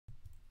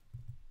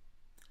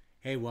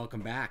Hey, welcome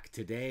back.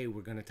 Today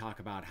we're going to talk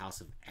about House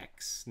of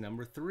X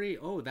number 3.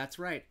 Oh, that's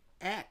right,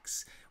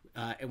 X.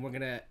 And we're going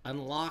to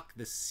unlock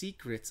the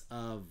secrets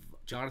of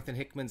Jonathan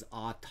Hickman's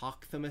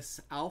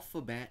Autochthonous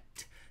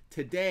alphabet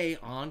today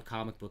on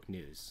Comic Book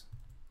News.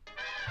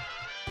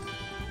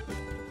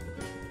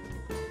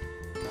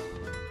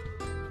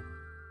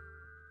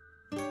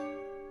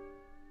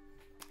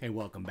 Hey,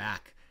 welcome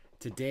back.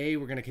 Today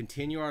we're going to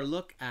continue our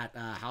look at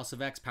House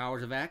of X,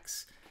 Powers of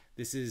X.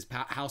 This is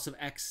House of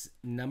X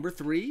number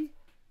 3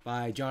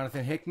 by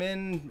Jonathan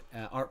Hickman,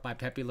 art by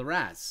Pepe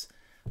Larraz.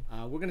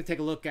 We're going to take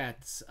a look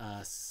at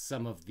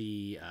some of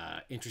the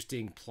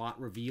interesting plot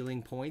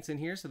revealing points in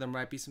here, so there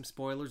might be some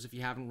spoilers if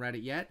you haven't read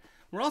it yet.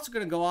 We're also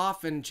going to go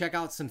off and check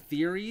out some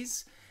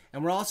theories,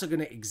 and we're also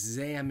going to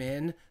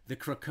examine the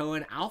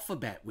Krakoan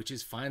alphabet, which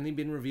has finally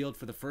been revealed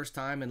for the first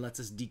time and lets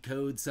us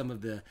decode some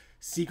of the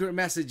secret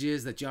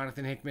messages that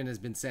Jonathan Hickman has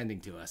been sending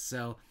to us.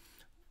 So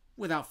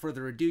without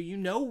further ado, you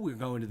know we're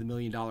going to the $1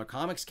 Million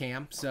Comics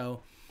Camp.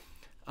 So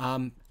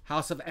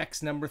House of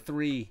X number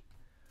 3.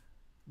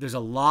 There's a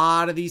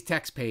lot of these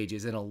text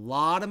pages and a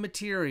lot of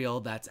material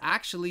that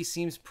actually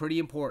seems pretty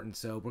important.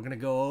 So we're going to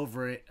go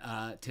over it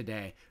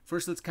today.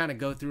 First, let's kind of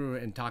go through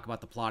and talk about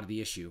the plot of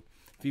the issue.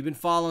 If you've been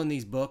following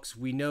these books,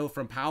 we know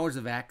from Powers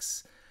of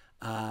X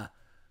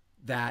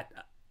that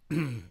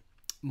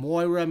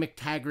Moira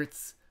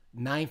McTaggart's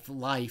ninth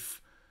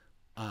life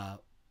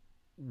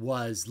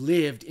was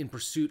lived in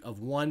pursuit of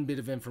one bit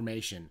of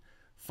information,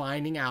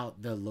 finding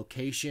out the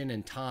location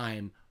and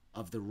time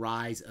of the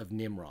rise of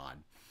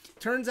Nimrod.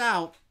 Turns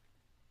out,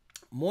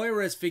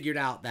 Moira has figured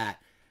out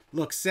that,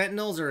 look,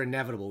 Sentinels are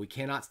inevitable. We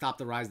cannot stop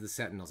the rise of the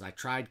Sentinels. I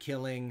tried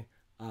killing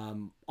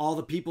all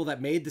the people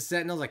that made the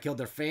Sentinels. I killed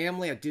their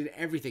family. I did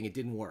everything. It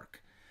didn't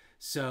work.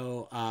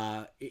 So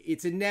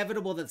it's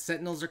inevitable that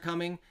Sentinels are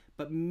coming,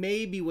 but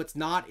maybe what's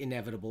not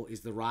inevitable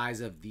is the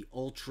rise of the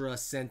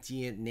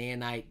ultra-sentient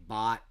nanite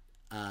bot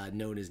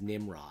known as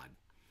Nimrod.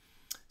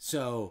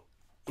 So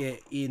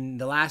in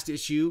the last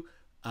issue,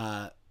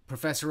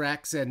 Professor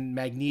X and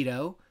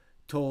Magneto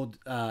told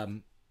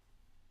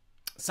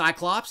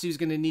Cyclops he was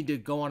going to need to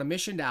go on a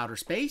mission to outer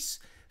space,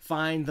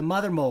 find the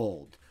Mother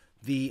Mold,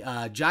 the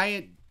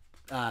giant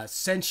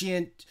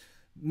sentient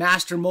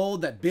master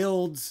mold that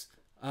builds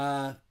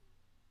Mother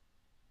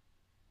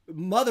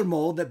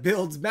Mold that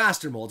builds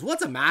master molds.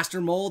 What's a master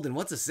mold and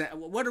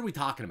what are we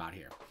talking about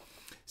here?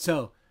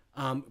 So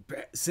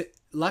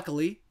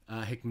luckily,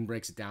 Hickman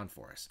breaks it down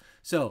for us.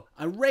 So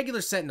a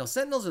regular Sentinel.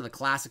 Sentinels are the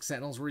classic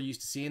Sentinels we're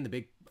used to seeing, the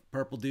big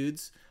purple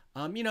dudes.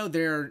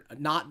 They're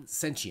not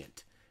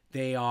sentient.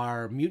 They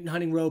are mutant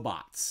hunting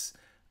robots.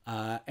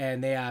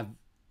 And they have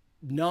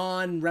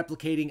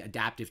non-replicating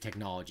adaptive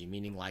technology,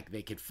 meaning like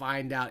they could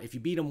find out if you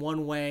beat them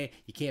one way,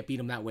 you can't beat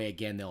them that way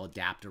again. They'll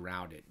adapt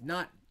around it.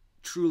 Not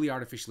truly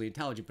artificially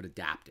intelligent, but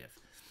adaptive.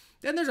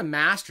 Then there's a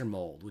master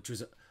mold, which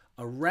was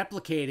a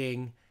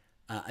replicating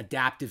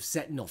adaptive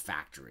sentinel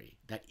factory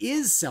that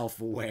is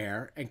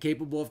self-aware and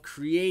capable of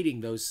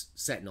creating those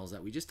sentinels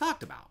that we just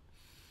talked about.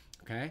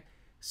 Okay,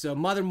 so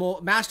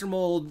master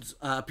molds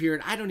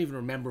appeared. I don't even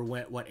remember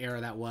what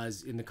era that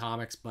was in the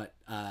comics, but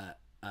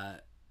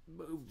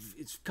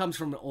it comes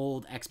from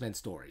old X-Men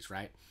stories,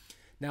 right?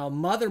 Now,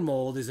 Mother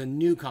Mold is a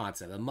new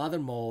concept. A Mother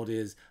Mold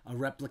is a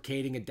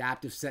replicating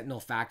adaptive sentinel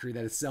factory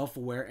that is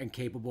self-aware and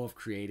capable of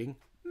creating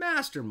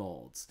master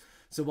molds.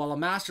 So while a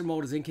master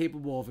mold is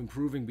incapable of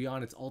improving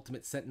beyond its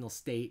ultimate sentinel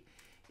state,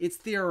 it's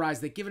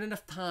theorized that given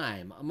enough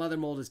time, a Mother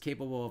Mold is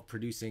capable of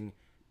producing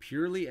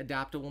purely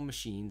adaptable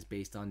machines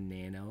based on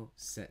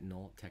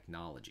nano-sentinel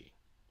technology.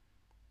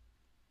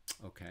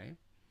 Okay?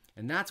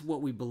 And that's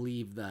what we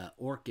believe the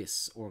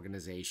Orcus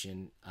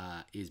organization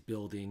is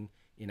building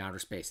in outer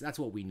space. That's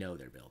what we know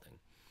they're building.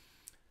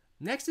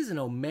 Next is an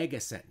Omega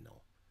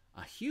Sentinel,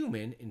 a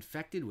human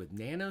infected with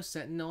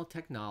nano-sentinel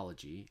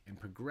technology and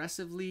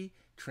progressively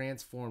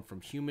transformed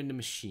from human to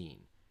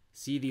machine.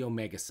 See the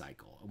Omega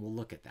cycle, and we'll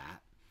look at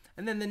that.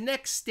 And then the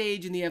next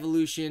stage in the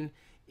evolution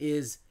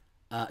is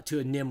to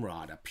a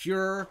Nimrod, a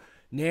pure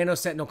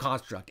nano-sentinel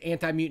construct,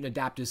 anti-mutant,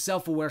 adaptive,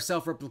 self-aware,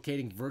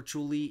 self-replicating,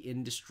 virtually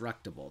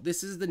indestructible.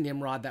 This is the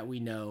Nimrod that we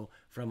know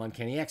from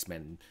Uncanny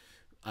X-Men.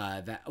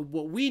 That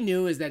what we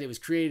knew is that it was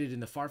created in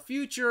the far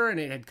future and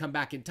it had come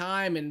back in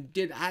time and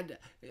had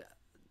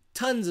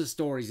tons of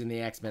stories in the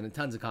X-Men and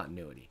tons of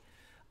continuity.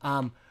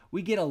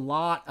 We get a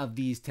lot of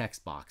these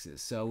text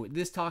boxes. So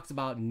this talks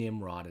about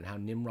Nimrod and how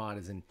Nimrod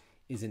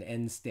is an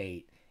end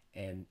state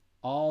and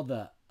all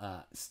the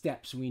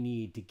steps we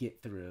need to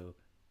get through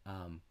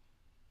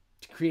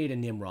to create a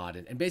Nimrod.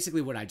 And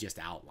basically what I just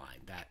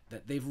outlined,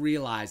 that they've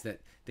realized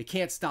that they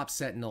can't stop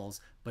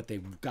Sentinels, but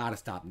they've got to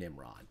stop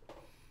Nimrod.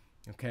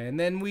 Okay, and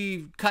then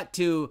we cut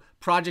to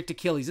Project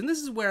Achilles. And this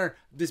is where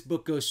this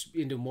book goes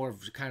into more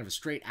of kind of a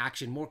straight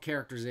action, more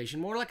characterization,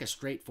 more like a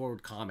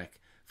straightforward comic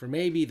for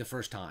maybe the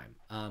first time.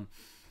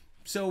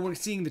 So we're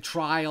seeing the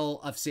trial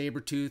of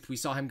Sabretooth. We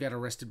saw him get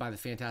arrested by the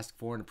Fantastic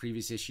Four in a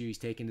previous issue. He's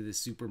taken to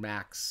this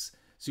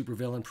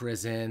supervillain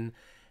prison.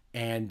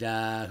 And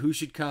who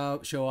should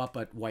show up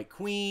but White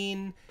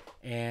Queen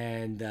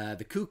and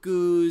the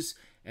Cuckoos,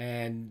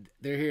 and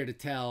they're here to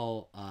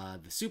tell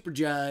the Super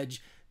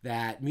Judge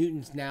that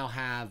mutants now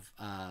have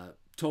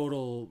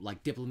total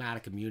like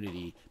diplomatic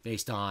immunity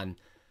based on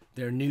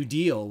their new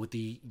deal with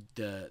the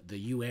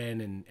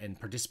UN and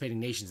participating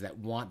nations that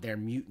want their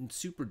mutant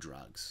super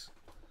drugs.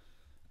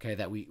 Okay,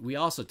 that we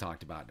also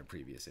talked about in a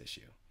previous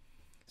issue.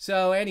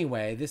 So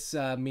anyway, this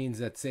means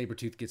that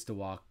Sabretooth gets to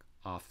walk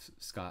off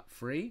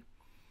scot-free.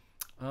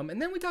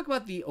 And then we talk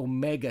about the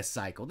Omega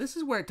cycle. This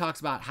is where it talks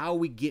about how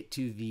we get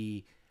to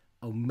the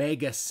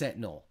Omega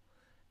Sentinel.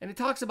 And it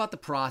talks about the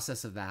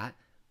process of that.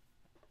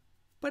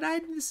 But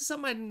this is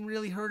something I hadn't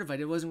really heard of.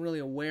 I wasn't really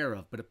aware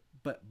of.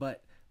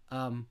 But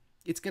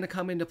it's going to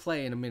come into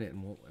play in a minute,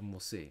 and we'll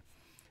see.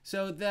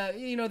 So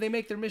they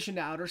make their mission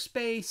to outer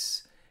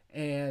space,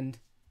 and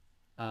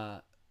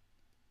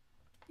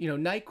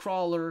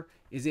Nightcrawler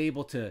is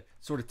able to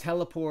sort of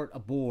teleport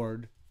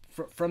aboard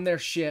from their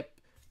ship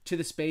to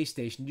the space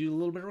station, do a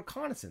little bit of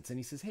reconnaissance, and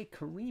he says, "Hey,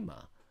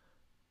 Karima,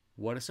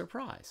 what a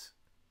surprise!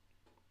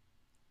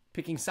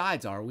 Picking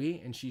sides, are we?"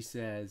 And she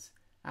says,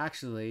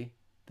 "Actually,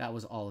 that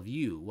was all of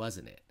you,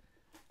 wasn't it?"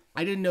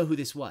 I didn't know who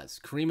this was.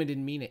 Karima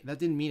didn't mean it. That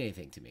didn't mean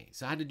anything to me.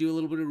 So I had to do a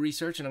little bit of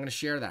research, and I'm going to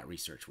share that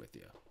research with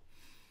you.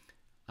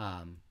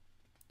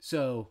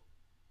 So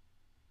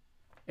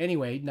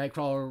anyway,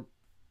 Nightcrawler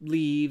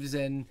leaves,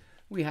 and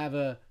we have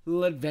a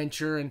little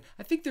adventure. And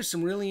I think there's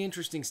some really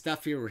interesting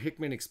stuff here where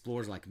Hickman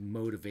explores like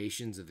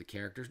motivations of the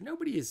characters.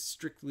 Nobody is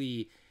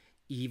strictly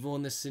evil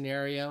in this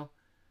scenario.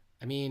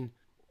 I mean,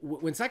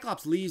 when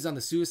Cyclops leaves on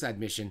the suicide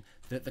mission,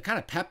 the kind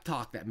of pep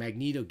talk that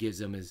Magneto gives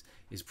him is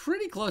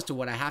pretty close to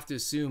what I have to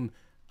assume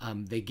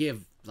they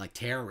give like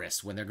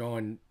terrorists when they're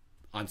going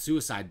on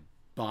suicide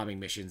bombing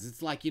missions.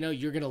 It's like,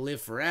 you're gonna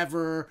live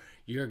forever.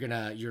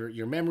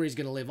 Your memory's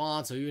gonna live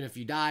on. So even if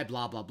you die,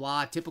 blah blah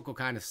blah. Typical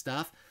kind of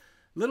stuff.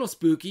 Little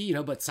spooky,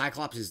 but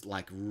Cyclops is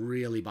like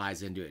really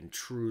buys into it and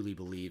truly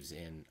believes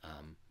in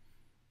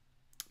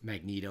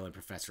Magneto and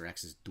Professor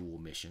X's dual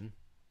mission.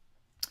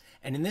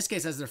 And in this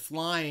case, as they're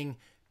flying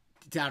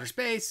to outer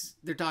space,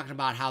 they're talking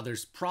about how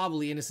there's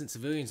probably innocent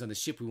civilians on the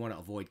ship we want to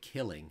avoid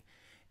killing.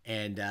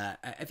 And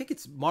I think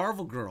it's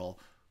Marvel Girl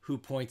who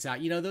points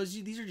out,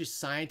 these are just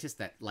scientists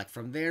that, like,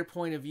 from their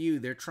point of view,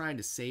 they're trying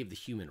to save the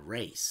human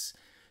race.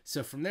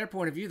 So from their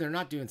point of view, they're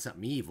not doing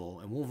something evil.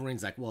 And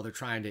Wolverine's like, well, they're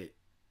trying to,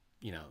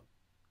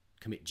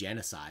 commit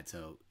genocide.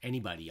 So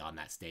anybody on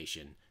that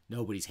station,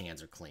 nobody's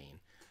hands are clean.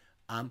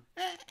 An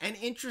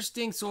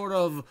interesting sort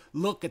of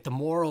look at the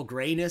moral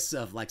grayness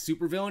of like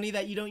supervillainy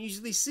that you don't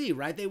usually see,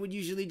 right? They would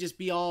usually just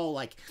be all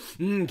like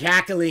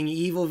cackling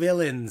evil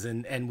villains,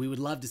 and we would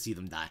love to see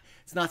them die.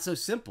 It's not so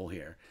simple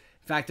here.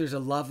 In fact, there's a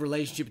love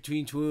relationship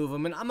between two of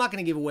them, and I'm not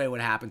going to give away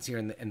what happens here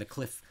in the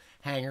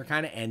cliffhanger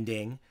kind of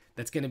ending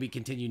that's going to be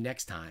continued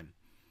next time.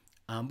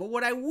 But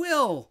what I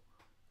will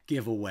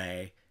give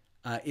away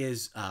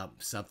is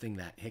something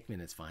that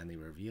Hickman has finally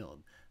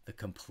revealed: the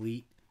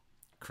complete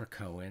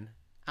Krakoan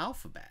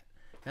alphabet.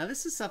 Now,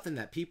 this is something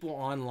that people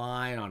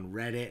online on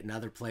Reddit and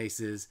other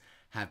places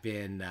have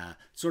been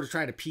sort of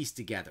trying to piece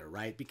together,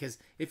 right? Because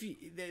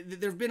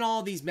there have been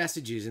all these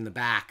messages in the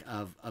back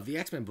of the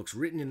X-Men books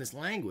written in this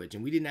language,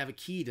 and we didn't have a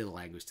key to the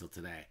language till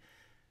today.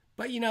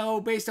 But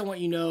based on what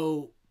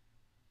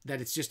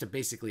that it's just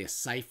basically a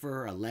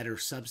cipher, a letter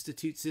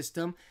substitute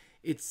system.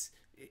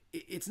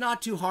 It's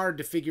not too hard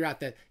to figure out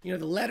that, the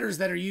letters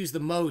that are used the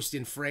most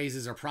in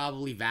phrases are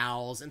probably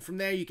vowels. And from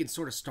there, you can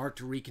sort of start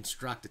to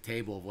reconstruct a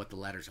table of what the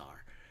letters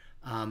are.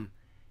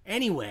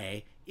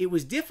 Anyway, it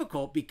was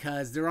difficult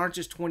because there aren't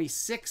just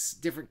 26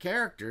 different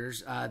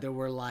characters. There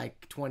were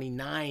like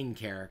 29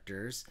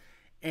 characters.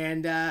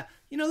 And,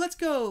 let's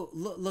go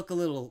look a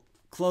little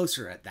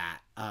closer at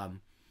that.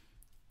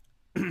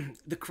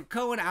 The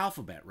Krakoan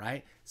alphabet,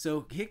 right?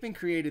 So Hickman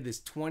created this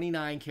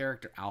 29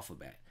 character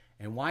alphabet.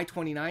 And why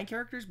 29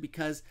 characters?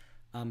 Because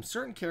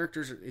certain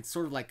characters, it's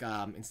sort of like,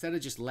 instead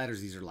of just letters,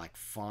 these are like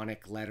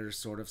phonic letters,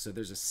 sort of. So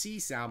there's a C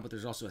sound, but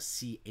there's also a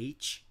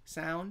CH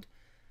sound.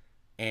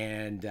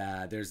 And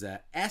there's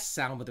a S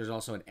sound, but there's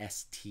also an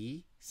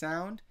ST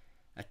sound,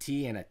 a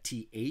T and a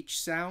TH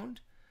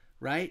sound,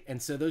 right?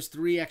 And so those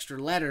three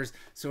extra letters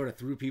sort of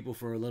threw people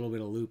for a little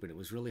bit of a loop. And it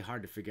was really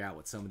hard to figure out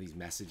what some of these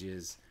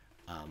messages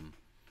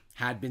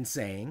had been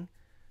saying.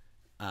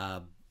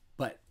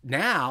 But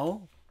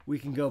now we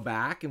can go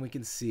back and we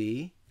can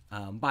see,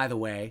 by the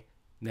way,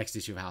 next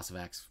issue of House of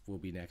X will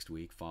be next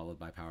week, followed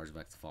by Powers of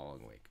X the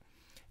following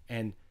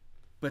week.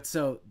 But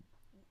so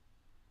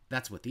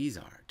that's what these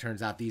are. It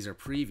turns out these are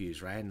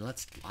previews, right? And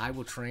I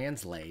will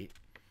translate.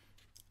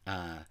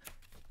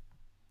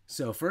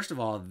 So first of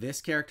all,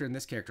 this character and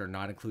this character are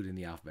not included in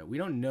the alphabet. We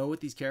don't know what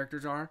these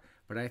characters are,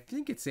 but I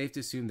think it's safe to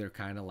assume they're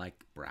kind of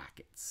like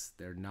brackets.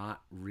 They're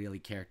not really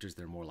characters.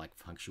 They're more like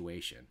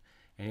punctuation.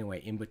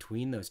 Anyway, in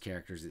between those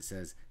characters, it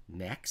says,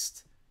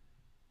 next,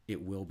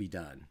 it will be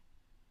done.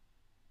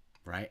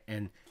 Right?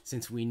 And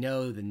since we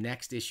know the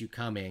next issue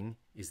coming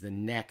is the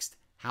next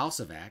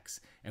House of X,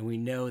 and we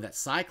know that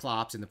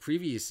Cyclops in the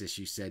previous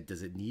issue said,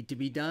 does it need to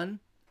be done?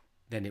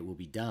 Then it will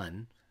be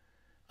done.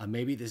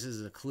 Maybe this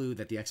is a clue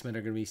that the X-Men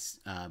are going to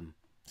be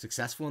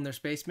successful in their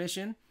space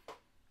mission.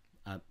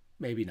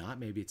 Maybe not.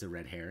 Maybe it's a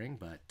red herring.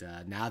 But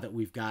now that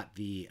we've got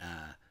the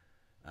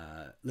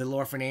Little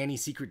Orphan Annie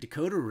secret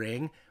decoder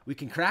ring, we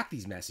can crack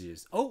these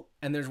messages. Oh,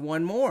 and there's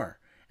one more.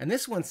 And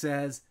this one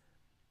says,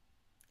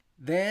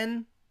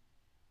 then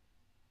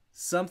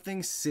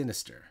something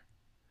sinister,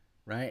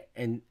 right?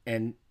 And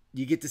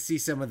you get to see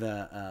some of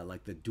the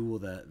like the dual,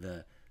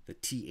 the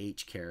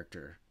TH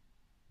character,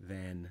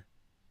 then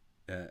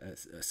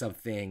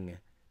something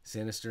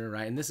sinister,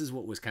 right? And this is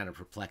what was kind of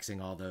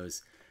perplexing all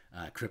those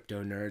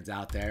crypto nerds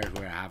out there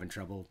who are having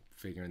trouble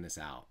figuring this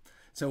out.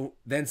 So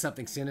then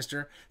something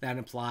sinister, that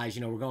implies,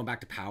 we're going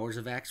back to Powers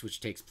of X,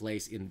 which takes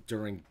place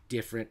during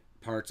different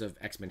parts of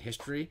X-Men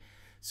history.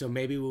 So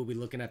maybe we'll be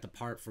looking at the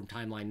part from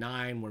Timeline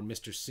 9 where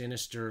Mr.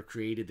 Sinister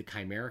created the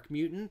chimeric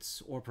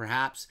mutants, or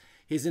perhaps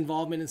his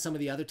involvement in some of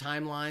the other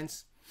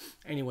timelines.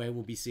 Anyway,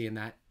 we'll be seeing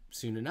that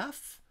soon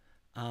enough.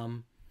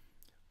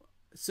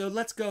 So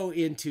let's go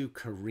into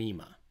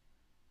Karima,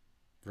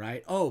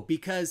 right? Oh,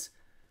 because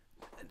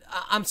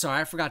I'm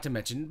sorry, I forgot to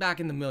mention, back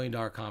in the $1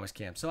 Million Comics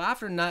camp. So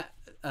after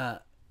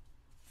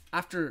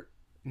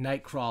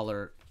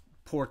Nightcrawler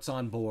ports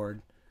on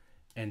board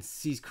and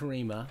sees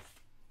Karima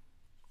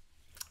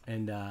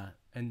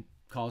and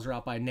calls her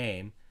out by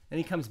name, then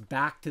he comes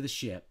back to the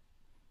ship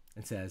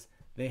and says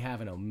they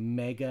have an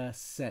Omega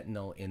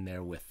Sentinel in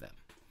there with them.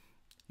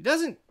 He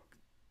doesn't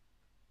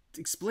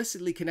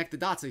explicitly connect the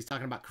dots that he's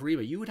talking about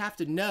Karima. You would have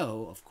to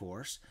know, of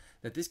course,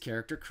 that this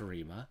character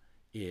Karima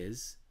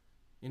is,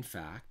 in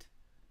fact,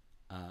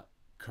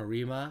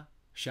 Karima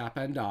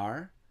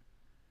Shapandar.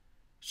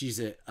 She's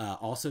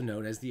also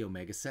known as the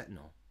Omega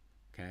Sentinel.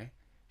 Okay,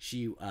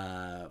 she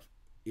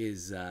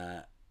is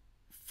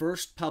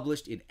first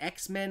published in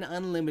X-Men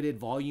Unlimited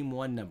Volume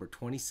 1, number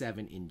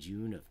 27 in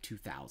June of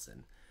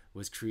 2000.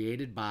 Was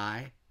created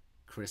by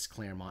Chris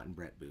Claremont and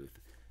Brett Booth.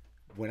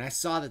 When I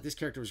saw that this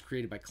character was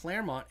created by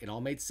Claremont, it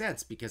all made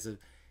sense, because of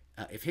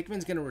if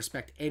Hickman's going to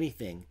respect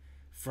anything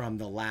from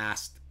the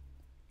last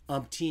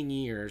umpteen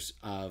years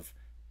of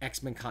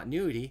X-Men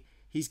continuity,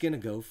 he's going to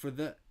go for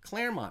the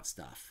Claremont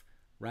stuff,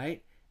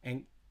 right?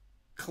 And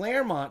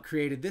Claremont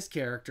created this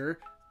character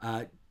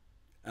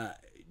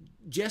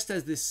just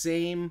as the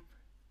same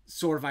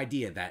sort of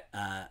idea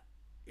that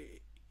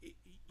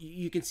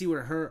you can see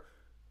where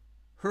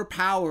her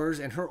powers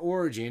and her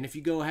origin, if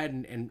you go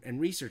ahead and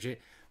research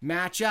it,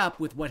 match up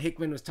with what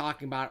Hickman was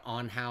talking about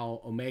on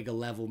how Omega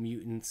level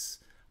mutants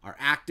are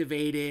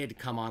activated,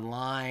 come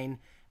online,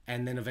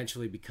 and then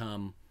eventually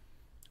become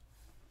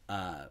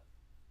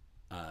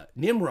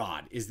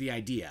Nimrod is the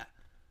idea.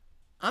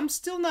 I'm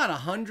still not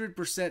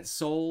 100%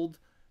 sold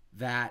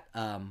that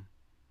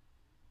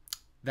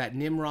that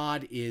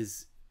Nimrod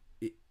is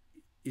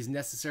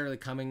necessarily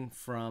coming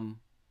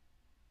from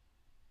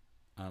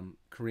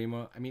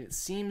Karima. I mean, it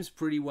seems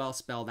pretty well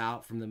spelled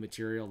out from the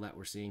material that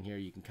we're seeing here.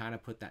 You can kind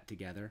of put that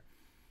together.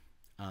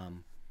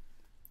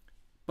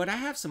 But I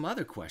have some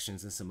other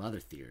questions and some other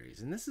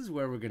theories. And this is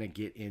where we're going to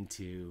get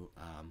into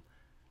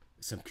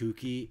some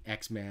kooky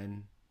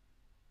X-Men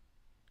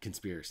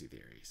conspiracy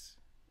theories,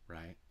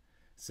 right?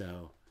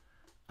 So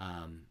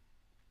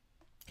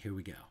here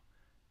we go.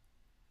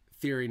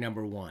 Theory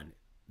number 1.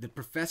 The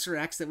Professor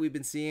X that we've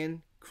been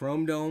seeing,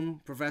 Chrome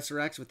Dome Professor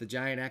X with the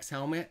giant X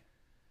helmet,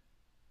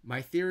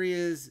 my theory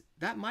is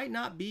that might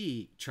not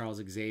be Charles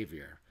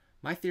Xavier.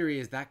 My theory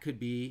is that could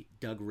be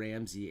Doug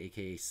Ramsey,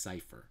 aka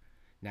Cypher.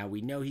 Now,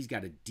 we know he's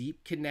got a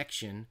deep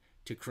connection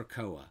to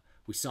Krakoa.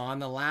 We saw in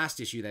the last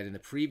issue that in the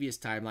previous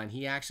timeline,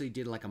 he actually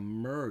did like a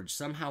merge.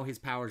 Somehow his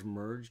powers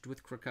merged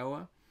with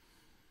Krakoa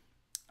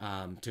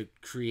to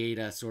create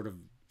a sort of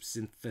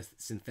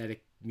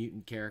synthetic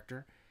mutant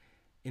character.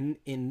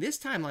 In this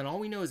timeline, all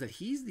we know is that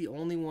he's the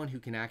only one who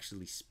can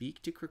actually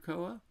speak to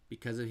Krakoa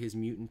because of his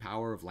mutant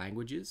power of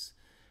languages.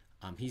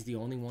 He's the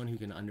only one who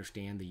can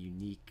understand the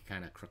unique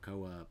kind of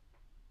Krakoa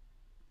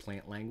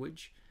plant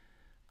language.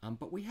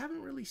 But we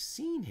haven't really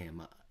seen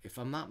him, if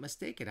I'm not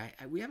mistaken.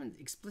 We haven't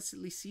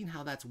explicitly seen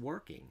how that's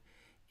working.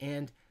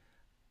 And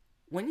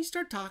when you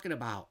start talking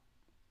about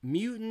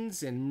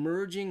mutants and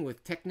merging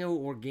with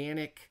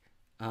techno-organic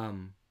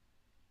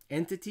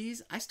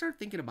entities, I start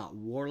thinking about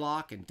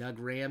Warlock and Doug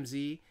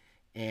Ramsey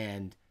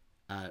and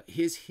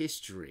his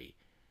history.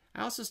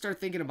 I also start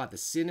thinking about the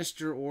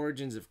sinister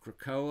origins of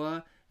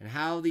Krakoa and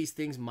how these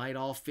things might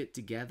all fit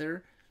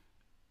together.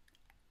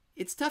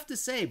 It's tough to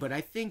say, but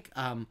I think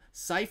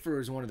Cypher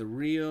is one of the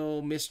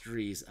real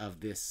mysteries of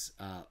this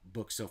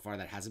book so far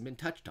that hasn't been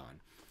touched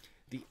on.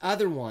 The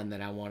other one that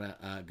I want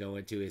to go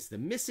into is the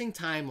missing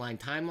timeline,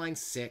 timeline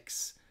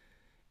 6,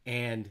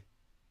 and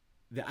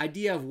the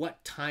idea of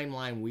what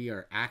timeline we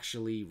are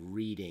actually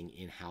reading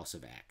in House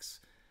of X.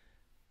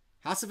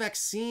 House of X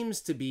seems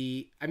to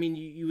be, I mean,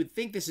 you would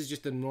think this is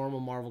just a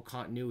normal Marvel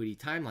continuity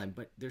timeline,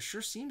 but there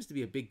sure seems to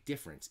be a big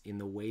difference in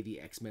the way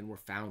the X-Men were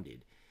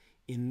founded.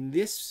 In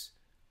this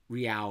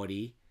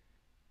reality,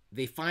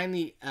 they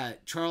finally,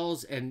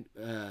 Charles and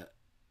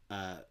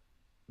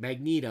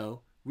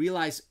Magneto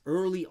realize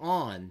early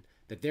on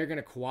that they're going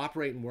to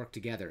cooperate and work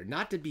together,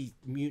 not to be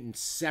mutant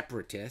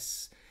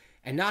separatists,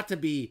 and not to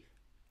be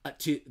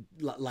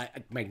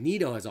like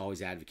Magneto has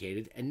always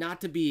advocated, and not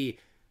to be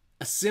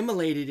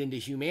assimilated into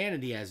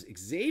humanity as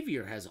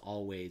Xavier has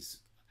always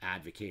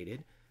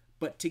advocated,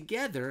 but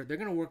together they're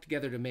going to work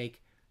together to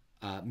make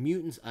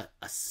mutants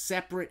a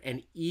separate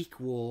and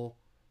equal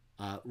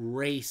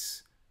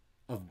race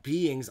of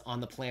beings on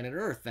the planet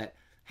Earth that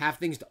have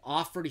things to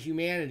offer to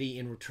humanity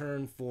in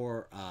return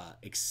for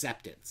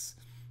acceptance.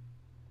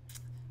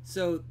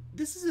 So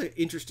this is an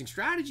interesting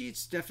strategy.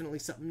 It's definitely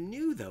something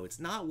new, though. It's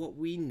not what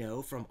we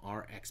know from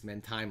our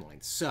X-Men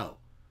timeline. So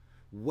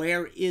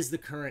where is the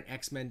current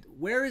X-Men?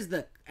 Where is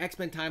the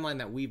X-Men timeline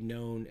that we've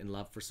known and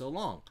loved for so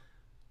long?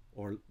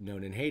 Or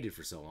known and hated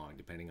for so long,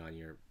 depending on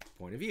your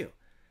point of view.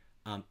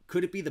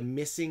 Could it be the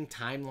missing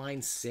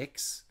timeline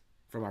 6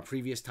 from our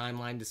previous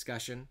timeline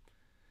discussion?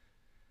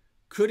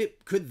 Could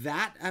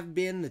that have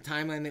been the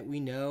timeline that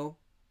we know,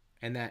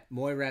 and that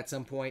Moira at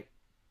some point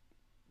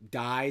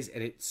dies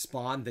and it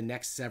spawned the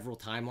next several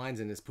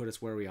timelines and has put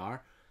us where we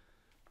are?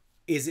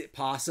 Is it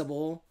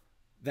possible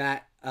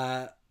that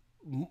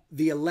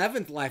the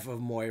 11th life of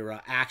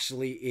Moira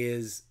actually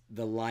is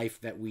the life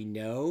that we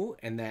know,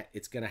 and that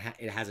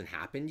it hasn't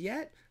happened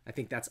yet? I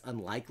think that's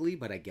unlikely,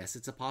 but I guess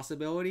it's a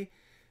possibility.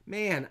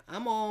 Man,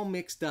 I'm all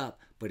mixed up,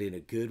 but in a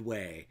good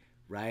way,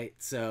 right?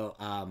 So,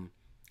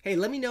 hey,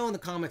 let me know in the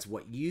comments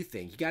what you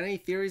think. You got any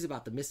theories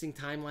about the missing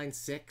timeline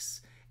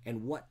 6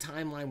 and what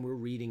timeline we're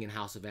reading in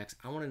House of X?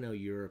 I want to know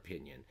your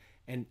opinion.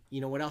 And you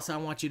know what else I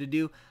want you to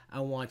do? I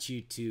want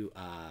you to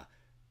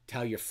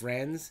tell your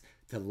friends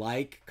to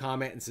like,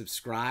 comment, and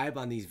subscribe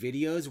on these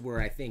videos. We're,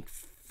 I think,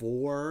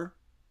 4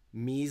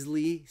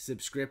 measly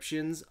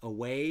subscriptions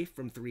away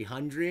from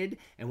 300.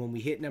 And when we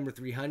hit number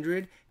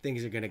 300,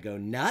 things are going to go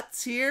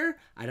nuts here.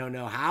 I don't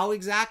know how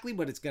exactly,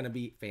 but it's going to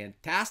be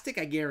fantastic.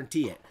 I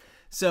guarantee it.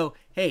 So,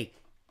 hey,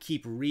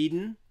 keep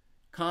reading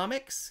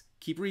comics.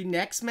 Keep reading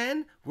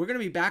X-Men. We're going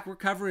to be back. We're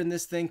covering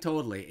this thing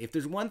totally. If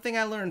there's one thing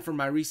I learned from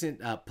my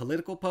recent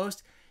political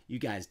post, you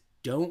guys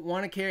don't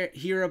want to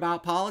hear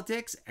about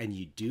politics, and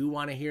you do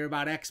want to hear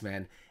about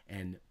X-Men.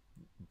 And,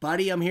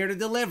 buddy, I'm here to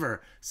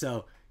deliver.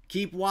 So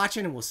keep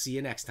watching, and we'll see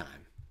you next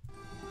time.